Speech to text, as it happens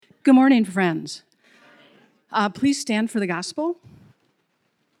Good morning, friends. Please stand for the gospel.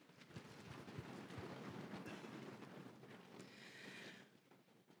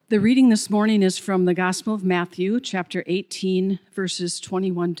 The reading this morning is from the Gospel of Matthew, chapter 18, verses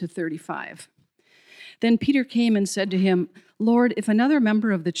 21 to 35. Then Peter came and said to him, "Lord, if another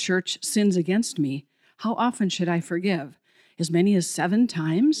member of the church sins against me, how often should I forgive? As many as 7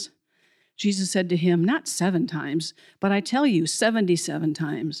 times?" Jesus said to him, "Not 7 times, but I tell you 77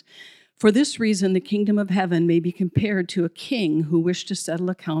 times. For this reason, the kingdom of heaven may be compared to a king who wished to settle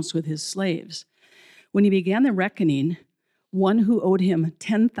accounts with his slaves. When he began the reckoning, one who owed him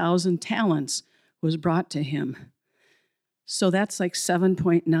 10,000 talents was brought to him." So that's like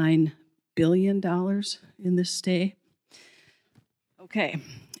 $7.9 billion in this day. Okay.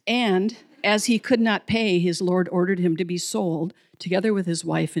 And as he could not pay, his Lord ordered him to be sold, together with his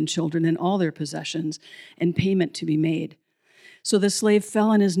wife and children and all their possessions, and payment to be made. So the slave fell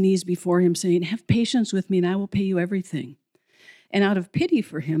on his knees before him, saying, "Have patience with me, and I will pay you everything." And out of pity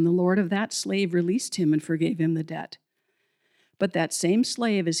for him, the Lord of that slave released him and forgave him the debt. But that same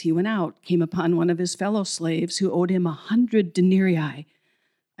slave, as he went out, came upon one of his fellow slaves who owed him 100 denarii.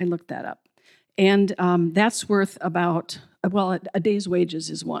 I looked that up. And that's worth about, a day's wages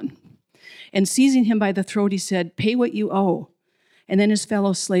is one. And seizing him by the throat, he said, "Pay what you owe." And then his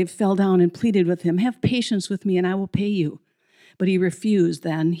fellow slave fell down and pleaded with him, "Have patience with me, and I will pay you." But he refused.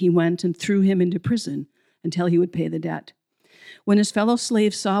 Then he went and threw him into prison until he would pay the debt. When his fellow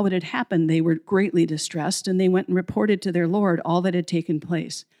slaves saw what had happened, they were greatly distressed, and they went and reported to their Lord all that had taken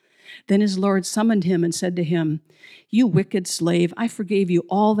place. Then his Lord summoned him and said to him, "You wicked slave, I forgave you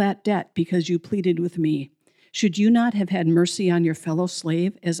all that debt because you pleaded with me. Should you not have had mercy on your fellow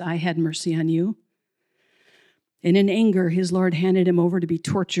slave as I had mercy on you?" And in anger, his Lord handed him over to be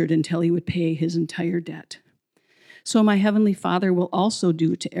tortured until he would pay his entire debt. So my heavenly Father will also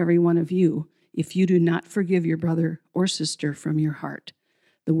do to every one of you if you do not forgive your brother or sister from your heart.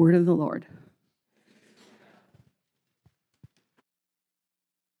 The word of the Lord.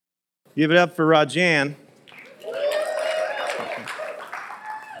 Give it up for Rajan.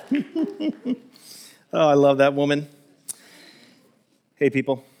 Oh, I love that woman. Hey,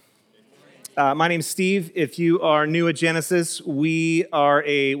 people. My name's Steve. If you are new at Genesis, we are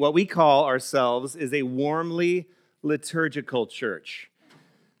what we call ourselves is a warmly liturgical church.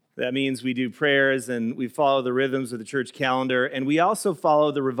 That means we do prayers and we follow the rhythms of the church calendar, and we also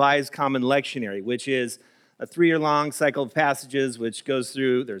follow the Revised Common Lectionary, which is a 3-year-long cycle of passages which goes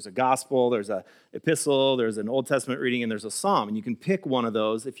through, there's a gospel, there's an epistle, there's an Old Testament reading, and there's a psalm, and you can pick one of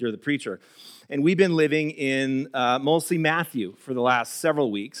those if you're the preacher. And we've been living in mostly Matthew for the last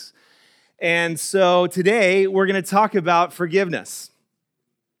several weeks. And so today we're going to talk about forgiveness.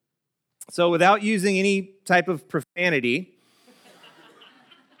 So without using any type of profanity,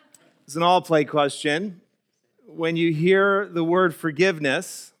 it's an all-play question. When you hear the word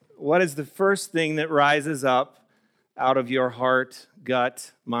forgiveness, what is the first thing that rises up out of your heart,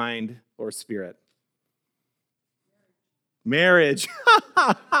 gut, mind, or spirit? Marriage.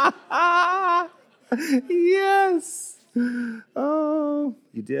 Yes. Oh,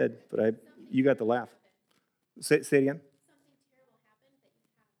 you did, but you got the laugh. Say it again.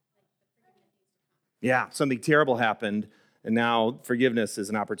 Yeah, something terrible happened, and now forgiveness is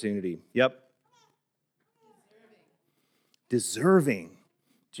an opportunity. Yep. Deserving.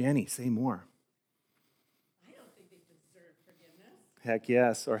 Jenny, say more. I don't think they deserve forgiveness. Heck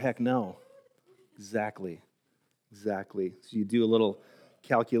yes, or heck no. Exactly. So you do a little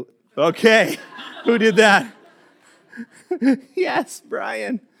Okay, who did that? Yes,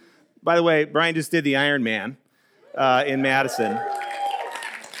 Brian. By the way, Brian just did the Iron Man in Madison.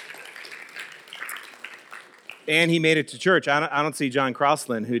 And he made it to church. I don't see John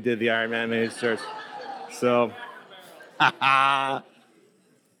Crossland, who did the Iron Man, made it to church. So, I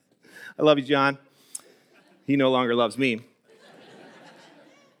love you, John. He no longer loves me.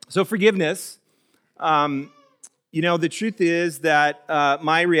 So forgiveness, the truth is that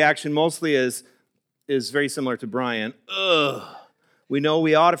my reaction mostly is very similar to Brian. Ugh. We know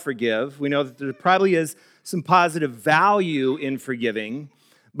we ought to forgive. We know that there probably is some positive value in forgiving,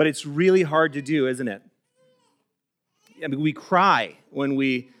 but it's really hard to do, isn't it? I mean, we cry when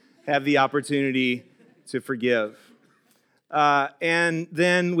we have the opportunity to forgive. And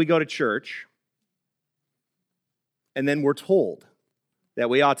then we go to church, and then we're told that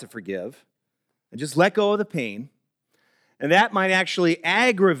we ought to forgive and just let go of the pain. And that might actually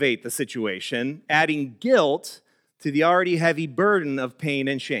aggravate the situation, adding guilt to the already heavy burden of pain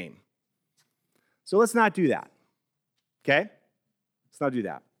and shame. So let's not do that, okay? Let's not do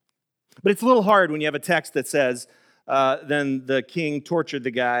that. But it's a little hard when you have a text that says, then the king tortured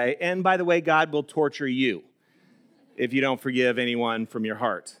the guy. And by the way, God will torture you if you don't forgive anyone from your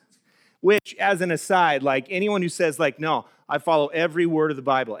heart. Which, as an aside, like anyone who says, like, no, I follow every word of the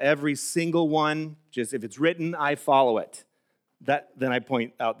Bible, every single one, just if it's written, I follow it. Then I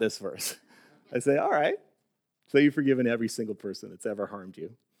point out this verse. I say, all right, so you've forgiven every single person that's ever harmed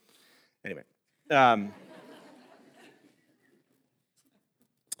you. Anyway.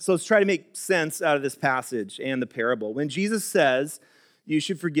 So let's try to make sense out of this passage and the parable. When Jesus says you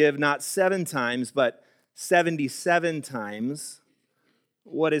should forgive not 7 times, but 77 times,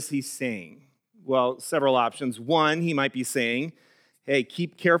 what is he saying? Well, several options. One, he might be saying, hey,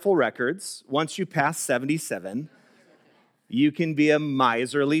 keep careful records. Once you pass 77, you can be a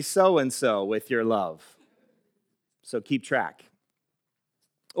miserly so-and-so with your love. So keep track.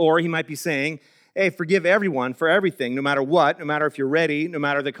 Or he might be saying, hey, forgive everyone for everything, no matter what, no matter if you're ready, no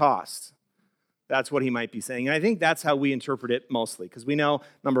matter the cost. That's what he might be saying. And I think that's how we interpret it mostly, because we know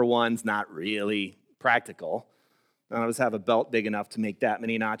number one's not really practical. None of us have a belt big enough to make that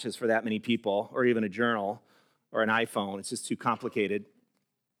many notches for that many people, or even a journal or an iPhone. It's just too complicated.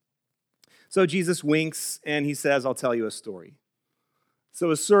 So Jesus winks and he says, I'll tell you a story.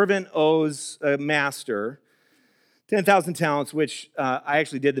 So a servant owes a master 10,000 talents, which I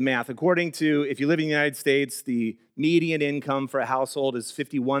actually did the math. According to, if you live in the United States, the median income for a household is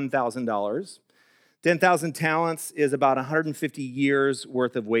 $51,000. 10,000 talents is about 150 years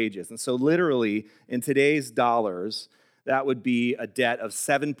worth of wages. And so literally, in today's dollars, that would be a debt of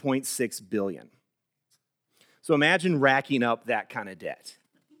 $7.6 billion. So imagine racking up that kind of debt.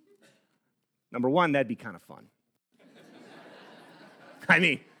 Number one, that'd be kind of fun. I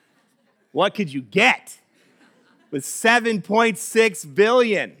mean, what could you get with $7.6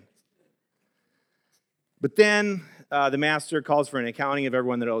 billion? But then the master calls for an accounting of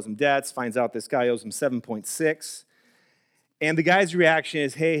everyone that owes him debts, finds out this guy owes him 7.6. And the guy's reaction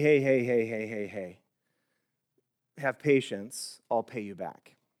is, hey. Have patience, I'll pay you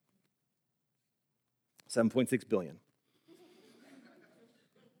back. 7.6 billion.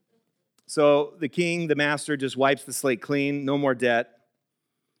 So the king, the master, just wipes the slate clean, no more debt.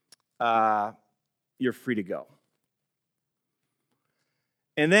 You're free to go.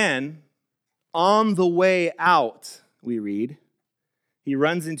 And then, on the way out, we read, he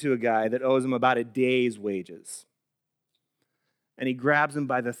runs into a guy that owes him about a day's wages. And he grabs him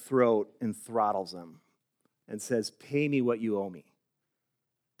by the throat and throttles him and says, pay me what you owe me.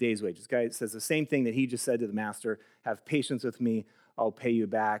 Day's wages. This guy says the same thing that he just said to the master, have patience with me, I'll pay you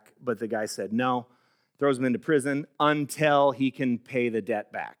back. But the guy said no, throws him into prison until he can pay the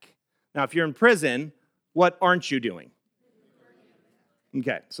debt back. Now, if you're in prison, what aren't you doing?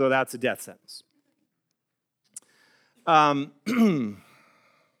 Okay, so that's a death sentence. Then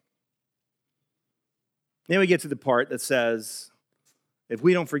we get to the part that says, if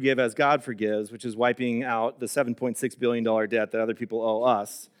we don't forgive as God forgives, which is wiping out the $7.6 billion debt that other people owe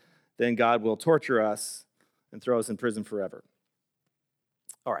us, then God will torture us and throw us in prison forever.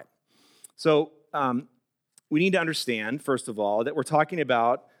 All right, so we need to understand, first of all, that we're talking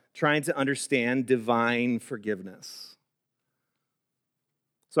about trying to understand divine forgiveness.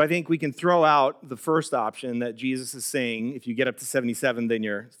 So I think we can throw out the first option that Jesus is saying, if you get up to 77, then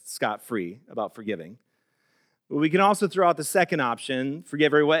you're scot-free about forgiving. But we can also throw out the second option,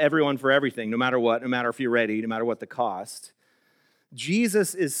 forgive everyone for everything, no matter what, no matter if you're ready, no matter what the cost.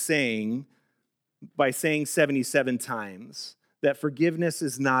 Jesus is saying, by saying 77 times, that forgiveness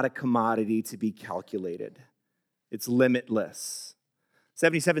is not a commodity to be calculated. It's limitless.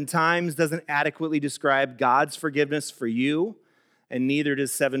 77 times doesn't adequately describe God's forgiveness for you, and neither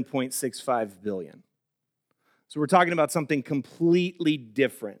does 7.65 billion. So we're talking about something completely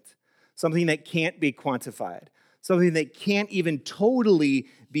different, something that can't be quantified, something that can't even totally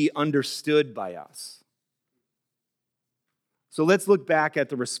be understood by us. So let's look back at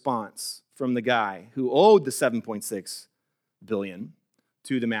the response from the guy who owed the 7.6 billion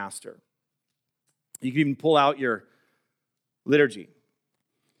to the master. You can even pull out your liturgy.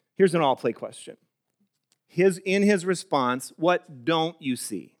 Here's an all-play question. In his response, what don't you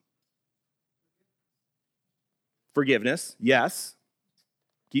see? Forgiveness, yes.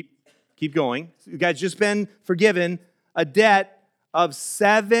 Keep going. The guy's just been forgiven a debt of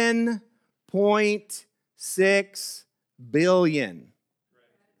 7.6 billion.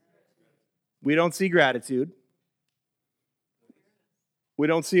 We don't see gratitude. We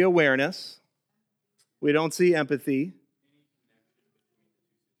don't see awareness. We don't see empathy.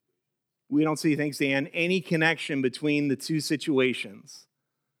 We don't see, thanks Dan, any connection between the two situations.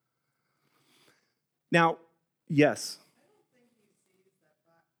 Now, yes.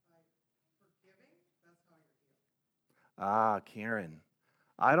 Karen,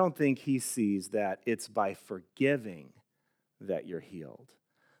 I don't think he sees that it's by forgiving that you're healed,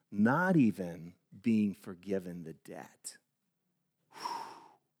 not even being forgiven the debt.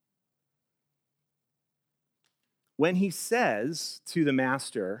 When he says to the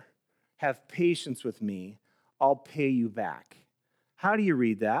master, have patience with me, I'll pay you back. How do you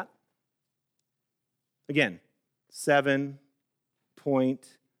read that? Again,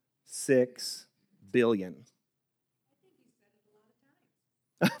 7.6 billion.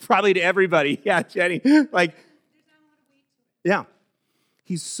 Probably to everybody. Yeah, Jenny. Like, yeah.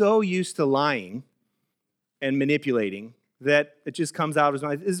 He's so used to lying and manipulating that it just comes out of his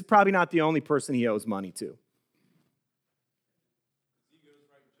mouth. This is probably not the only person he owes money to.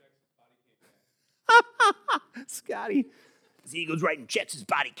 Scotty. His ego's writing checks his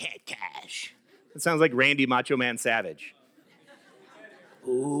body can't cash. It sounds like Randy Macho Man Savage.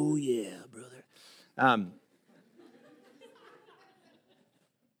 Oh, yeah, brother.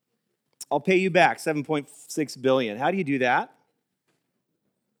 I'll pay you back $7.6 billion. How do you do that?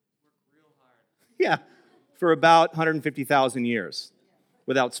 Work real hard. Yeah, for about 150,000 years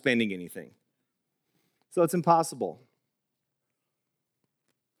without spending anything. So it's impossible.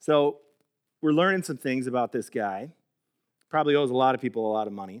 So we're learning some things about this guy. Probably owes a lot of people a lot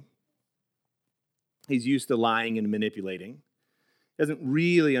of money. He's used to lying and manipulating. Doesn't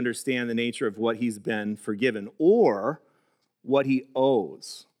really understand the nature of what he's been forgiven or what he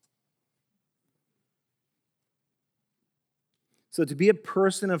owes. So to be a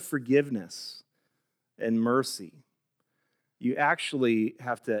person of forgiveness and mercy, you actually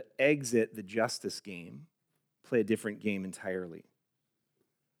have to exit the justice game, play a different game entirely.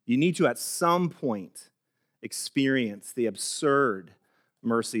 You need to, at some point, experience the absurd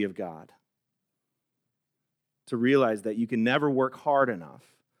mercy of God, to realize that you can never work hard enough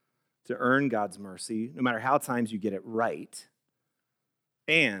to earn God's mercy, no matter how times you get it right,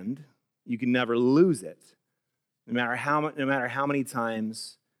 and you can never lose it, no matter how many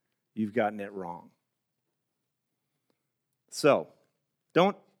times you've gotten it wrong. So,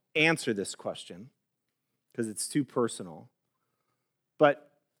 don't answer this question because it's too personal, but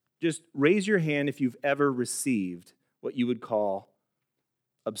just raise your hand if you've ever received what you would call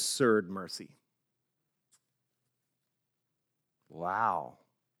absurd mercy. Wow.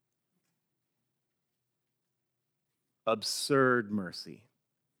 Absurd mercy.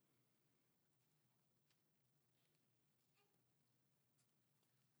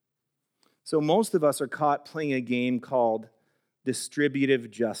 So most of us are caught playing a game called distributive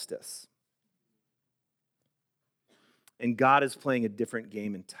justice. And God is playing a different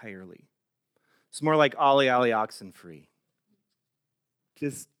game entirely. It's more like Ollie Ollie Oxenfree.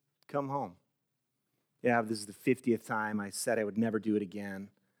 Just come home. Yeah, this is the 50th time I said I would never do it again.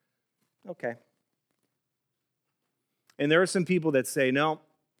 Okay. And there are some people that say, no,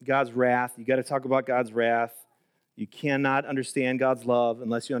 God's wrath, you got to talk about God's wrath. You cannot understand God's love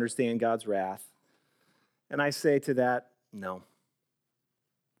unless you understand God's wrath. And I say to that, no.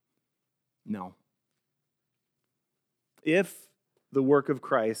 No. If the work of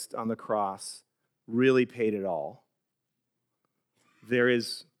Christ on the cross really paid it all, there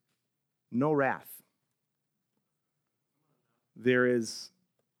is no wrath. There is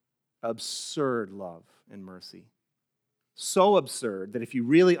absurd love and mercy. So absurd that if you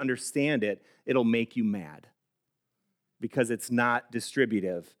really understand it, it'll make you mad because it's not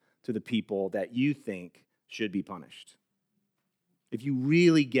distributive to the people that you think should be punished. If you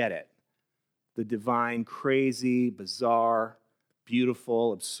really get it, the divine, crazy, bizarre,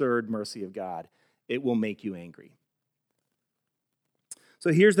 beautiful, absurd mercy of God, it will make you angry.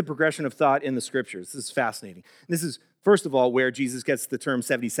 So here's the progression of thought in the scriptures. This is fascinating. This is, first of all, where Jesus gets the term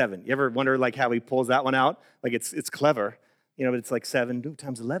 77. You ever wonder like how he pulls that one out? Like it's clever, but it's like 7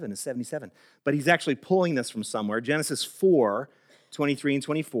 times 11 is 77. But he's actually pulling this from somewhere. Genesis 4, 23 and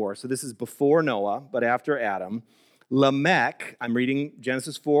 24. So this is before Noah, but after Adam. Lamech, I'm reading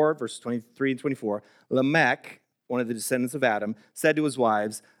Genesis 4, verses 23 and 24. Lamech, one of the descendants of Adam, said to his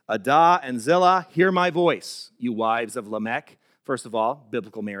wives, Adah and Zillah, hear my voice, you wives of Lamech. First of all,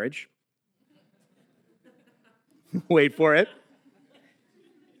 biblical marriage. Wait for it.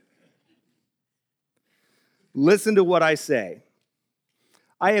 Listen to what I say.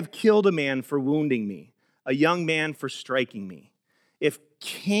 I have killed a man for wounding me, a young man for striking me. If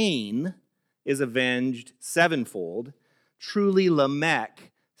Cain is avenged sevenfold, truly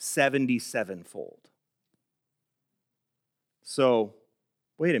Lamech 77-fold. So,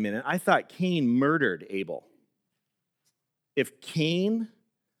 wait a minute. I thought Cain murdered Abel. If Cain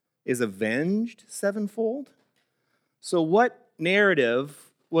is avenged sevenfold, so what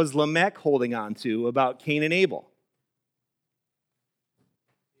narrative was Lamech holding on to about Cain and Abel?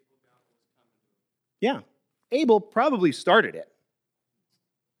 Yeah, Abel probably started it.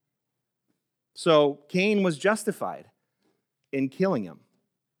 So Cain was justified in killing him.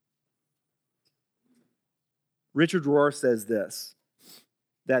 Richard Rohr says this,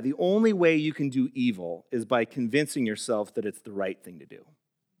 that the only way you can do evil is by convincing yourself that it's the right thing to do.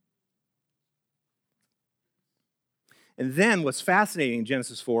 And then what's fascinating in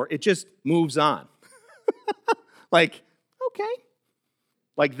Genesis 4, it just moves on. Like, okay.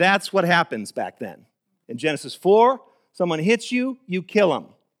 Like that's what happens back then. In Genesis 4, someone hits you, you kill them.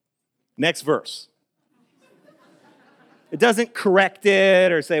 Next verse. It doesn't correct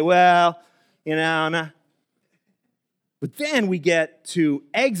it or say, well, nah. But then we get to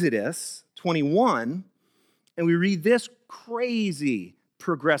Exodus 21, and we read this crazy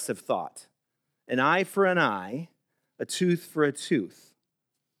progressive thought. An eye for an eye, a tooth for a tooth.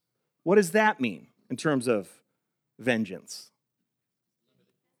 What does that mean in terms of vengeance?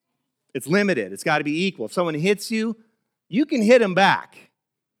 It's limited. It's got to be equal. If someone hits you, you can hit them back,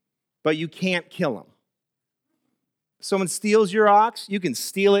 but you can't kill them. If someone steals your ox, you can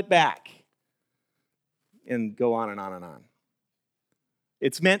steal it back. And go on and on and on.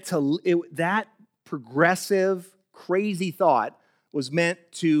 It's meant to, that progressive, crazy thought was meant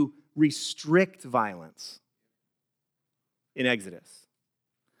to restrict violence in Exodus.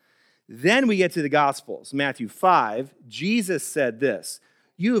 Then we get to the Gospels. Matthew 5, Jesus said this,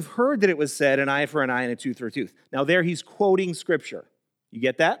 "You have heard that it was said, an eye for an eye and a tooth for a tooth." Now there he's quoting Scripture. You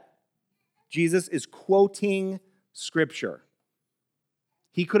get that? Jesus is quoting Scripture.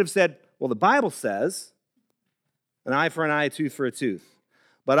 He could have said, well, the Bible says, an eye for an eye, a tooth for a tooth.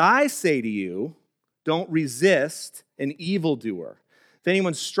 But I say to you, don't resist an evildoer. If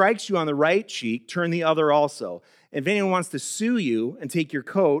anyone strikes you on the right cheek, turn the other also. If anyone wants to sue you and take your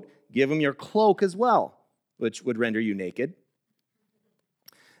coat, give him your cloak as well, which would render you naked.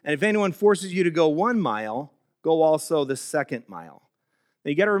 And if anyone forces you to go 1 mile, go also the 2nd mile. Now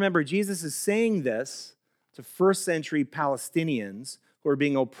you got to remember, Jesus is saying this to first century Palestinians who are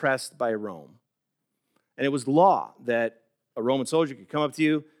being oppressed by Rome. And it was law that a Roman soldier could come up to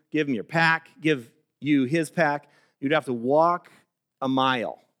you, give him your pack, give you his pack. You'd have to walk a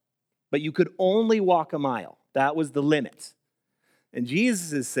mile. But you could only walk a mile. That was the limit. And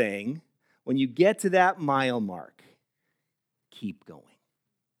Jesus is saying, when you get to that mile mark, keep going.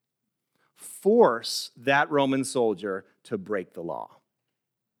 Force that Roman soldier to break the law.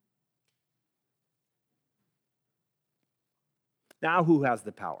 Now who has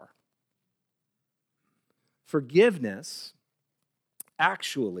the power? Forgiveness,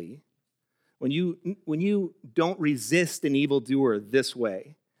 actually, when you don't resist an evildoer this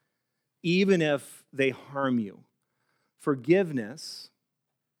way, even if they harm you, forgiveness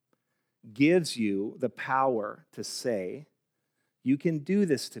gives you the power to say, you can do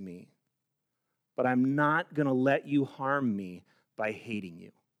this to me, but I'm not going to let you harm me by hating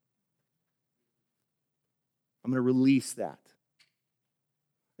you. I'm going to release that.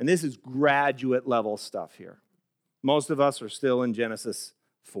 And this is graduate level stuff here. Most of us are still in Genesis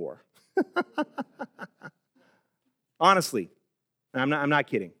 4. Honestly, I'm not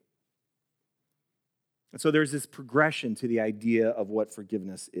kidding. And so there's this progression to the idea of what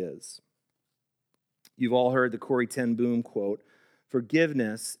forgiveness is. You've all heard the Corrie ten Boom quote,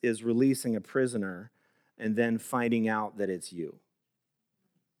 "Forgiveness is releasing a prisoner and then finding out that it's you."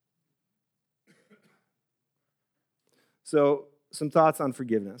 So, some thoughts on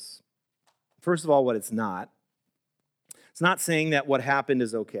forgiveness. First of all, what it's not. It's not saying that what happened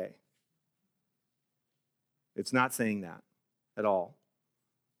is okay. It's not saying that at all.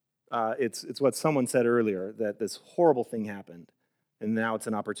 It's what someone said earlier, that this horrible thing happened, and now it's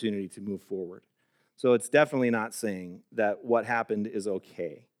an opportunity to move forward. So it's definitely not saying that what happened is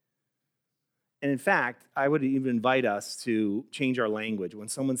okay. And in fact, I would even invite us to change our language. When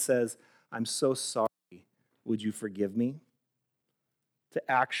someone says, "I'm so sorry, would you forgive me?"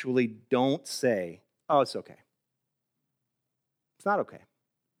 To actually don't say, "Oh, it's okay." It's not okay.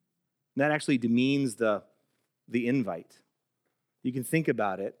 And that actually demeans the invite. You can think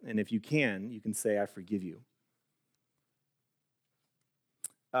about it, and if you can say, "I forgive you."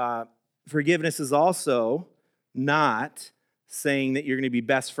 Forgiveness is also not saying that you're going to be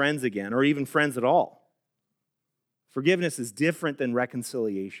best friends again, or even friends at all. Forgiveness is different than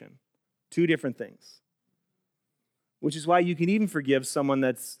reconciliation. Two different things. Which is why you can even forgive someone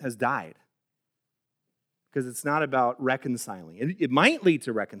that has died. Because it's not about reconciling. It might lead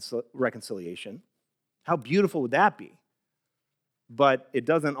to reconciliation. How beautiful would that be? But it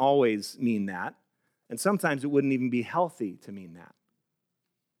doesn't always mean that. And sometimes it wouldn't even be healthy to mean that.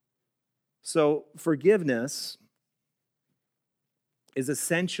 So forgiveness is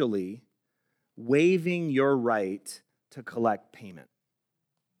essentially waiving your right to collect payment.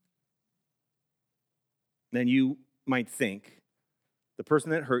 Then you might think, the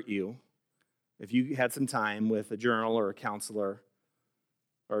person that hurt you, if you had some time with a journal or a counselor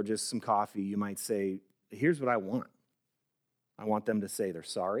or just some coffee, you might say, here's what I want. I want them to say they're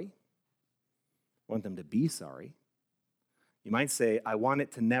sorry. I want them to be sorry. You might say, I want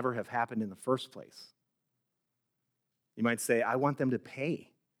it to never have happened in the first place. You might say, I want them to pay.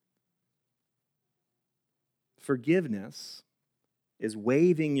 Forgiveness is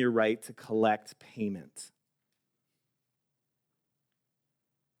waiving your right to collect payment.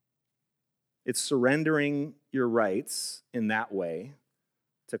 It's surrendering your rights in that way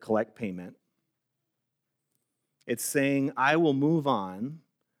to collect payment. It's saying, I will move on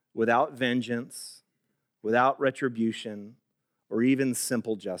without vengeance, without retribution, or even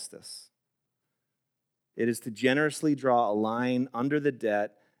simple justice. It is to generously draw a line under the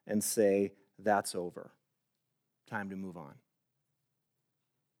debt and say, that's over. Time to move on.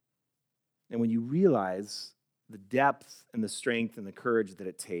 And when you realize the depth and the strength and the courage that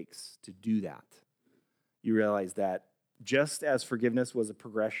it takes to do that, you realize that just as forgiveness was a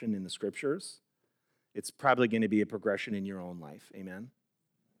progression in the scriptures, it's probably going to be a progression in your own life. Amen?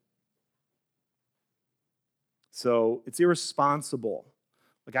 So it's irresponsible.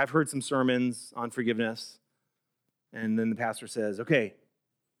 Like, I've heard some sermons on forgiveness, and then the pastor says, okay,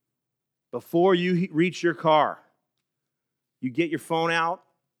 before you reach your car, you get your phone out,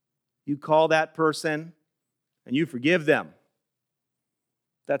 you call that person, and you forgive them.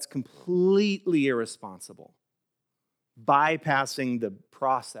 That's completely irresponsible. Bypassing the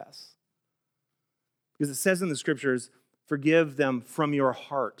process. Because it says in the scriptures, forgive them from your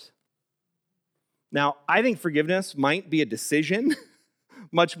heart. Now, I think forgiveness might be a decision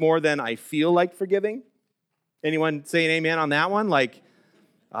much more than I feel like forgiving. Anyone saying amen on that one? Like,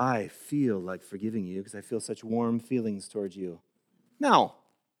 I feel like forgiving you because I feel such warm feelings towards you. No.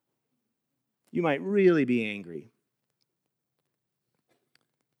 You might really be angry.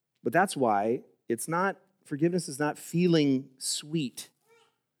 But that's why forgiveness is not feeling sweet.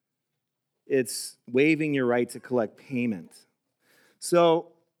 It's waiving your right to collect payment. So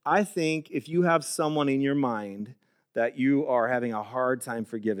I think if you have someone in your mind that you are having a hard time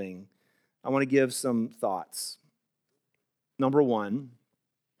forgiving, I want to give some thoughts. Number one,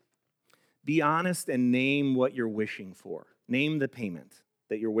 be honest and name what you're wishing for. Name the payment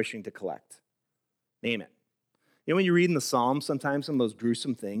that you're wishing to collect. Name it. You know, when you read in the Psalms, sometimes some of those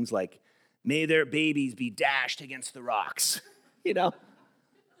gruesome things like, may their babies be dashed against the rocks. You know,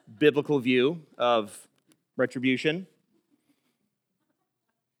 biblical view of retribution.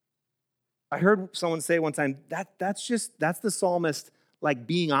 I heard someone say one time, that's the psalmist like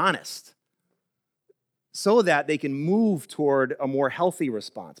being honest so that they can move toward a more healthy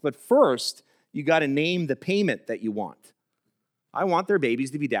response. But first, you got to name the payment that you want. I want their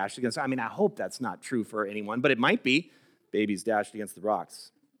babies to be dashed against. I mean, I hope that's not true for anyone, but it might be. Babies dashed against the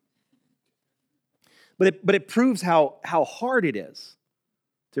rocks. But it proves how hard it is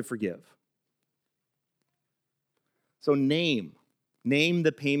to forgive. So name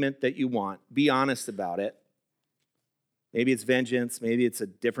the payment that you want. Be honest about it. Maybe it's vengeance. Maybe it's a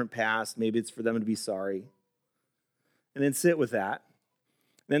different past. Maybe it's for them to be sorry. And then sit with that.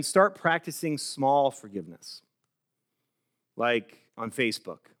 And then start practicing small forgiveness. Like on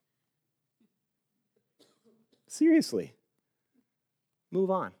Facebook. Seriously.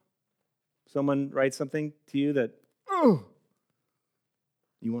 Move on. Someone writes something to you that, oh,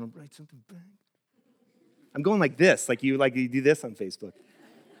 you want to write something back? I'm going like this, like you do this on Facebook.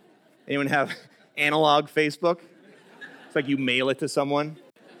 Anyone have analog Facebook? It's like you mail it to someone.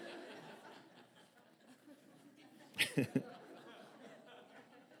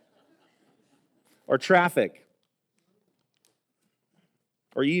 Or traffic.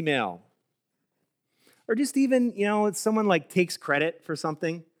 Or email. Or just even, if someone like takes credit for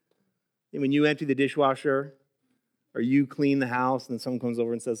something. When you empty the dishwasher or you clean the house and then someone comes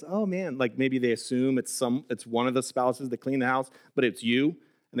over and says, oh man, like maybe they assume it's one of the spouses that clean the house, but it's you.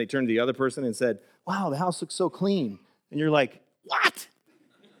 And they turn to the other person and said, wow, the house looks so clean. And you're like, what?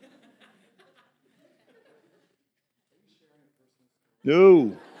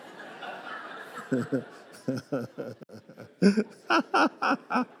 No.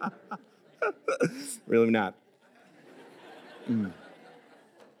 Really not.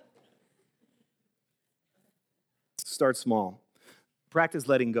 Start small. Practice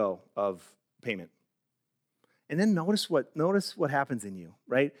letting go of payment. And then notice what happens in you,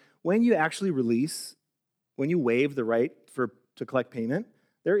 right? When you actually release, when you waive the right to collect payment,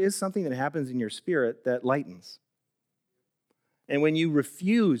 there is something that happens in your spirit that lightens. And when you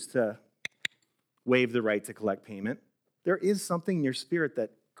refuse to waive the right to collect payment. There is something in your spirit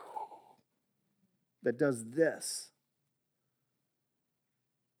that does this.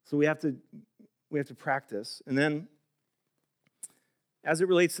 So we have to practice. And then as it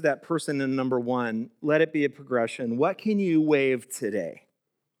relates to that person in number 1, let it be a progression. What can you waive today?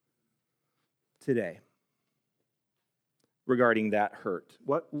 Today. Regarding that hurt.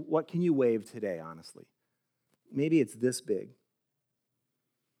 What can you waive today, honestly? Maybe it's this big.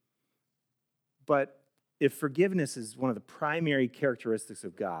 But if forgiveness is one of the primary characteristics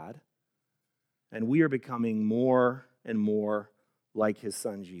of God, and we are becoming more and more like his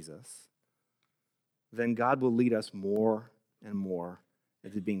son Jesus, then God will lead us more and more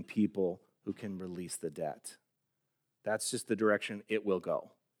into being people who can release the debt. That's just the direction it will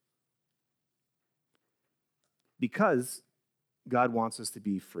go. Because God wants us to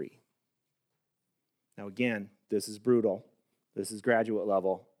be free. Now again, this is brutal. This is graduate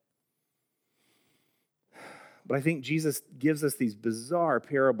level. But I think Jesus gives us these bizarre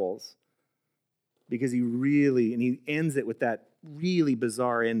parables because he ends it with that really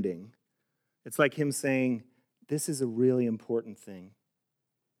bizarre ending. It's like him saying, this is a really important thing.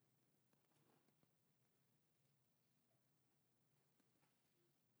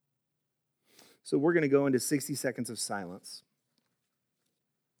 So we're going to go into 60 seconds of silence.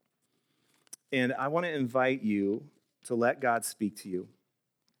 And I want to invite you to let God speak to you.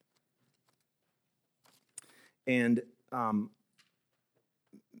 And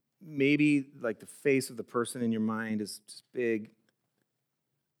maybe like the face of the person in your mind is just big.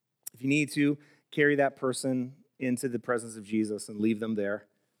 If you need to, carry that person into the presence of Jesus and leave them there.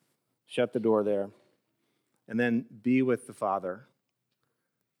 Shut the door there. And then be with the Father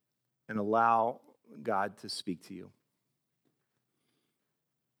and allow God to speak to you.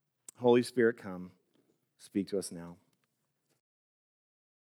 Holy Spirit, come. Speak to us now.